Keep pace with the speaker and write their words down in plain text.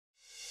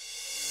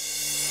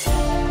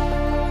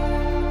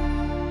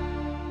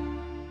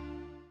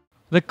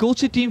The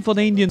Kochi team for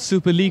the Indian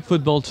Super League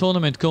football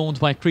tournament, co-owned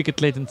by cricket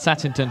legend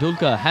Sachin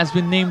Tendulkar, has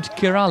been named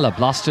Kerala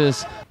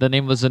Blasters. The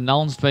name was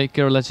announced by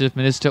Kerala Chief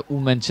Minister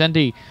Oommen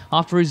Chandy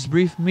after his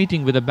brief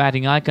meeting with the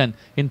batting icon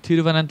in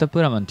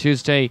Thiruvananthapuram on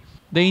Tuesday.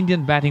 The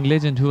Indian batting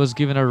legend, who was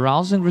given a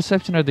rousing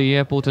reception at the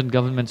airport and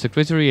government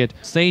secretariat,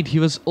 said he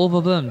was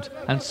overwhelmed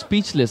and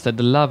speechless at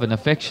the love and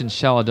affection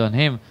showered on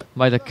him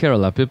by the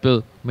Kerala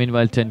people.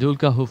 Meanwhile,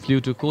 Tendulkar, who flew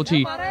to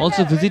Kochi,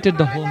 also visited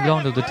the home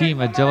ground of the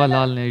team at Jawahar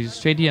Lal Nehru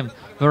Stadium,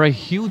 where a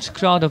huge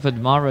crowd of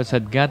admirers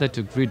had gathered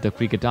to greet the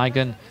cricket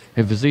icon.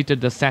 He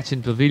visited the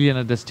Sachin Pavillion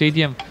at the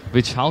stadium,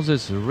 which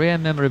houses rare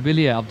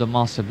memorabilia of the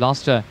Master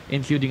Blaster,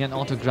 including an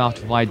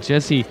autographed white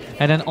jersey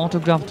and an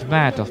autographed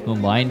bat of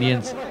Mumbai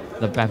Indians.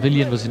 The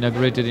pavilion was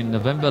inaugurated in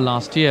November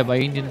last year by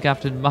Indian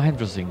captain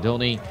Mahendra Singh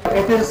Dhoni.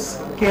 It is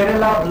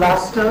Kerala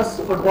Blasters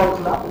Football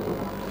Club.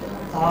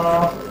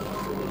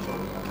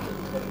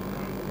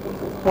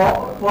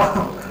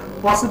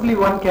 Possibly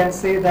one can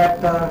say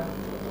that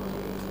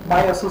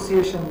by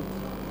association,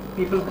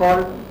 people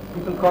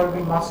call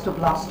me Master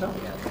Blaster,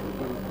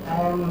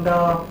 and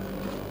I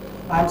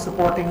am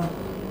supporting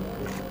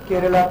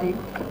Kerala team,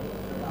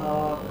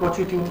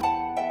 Kochi team.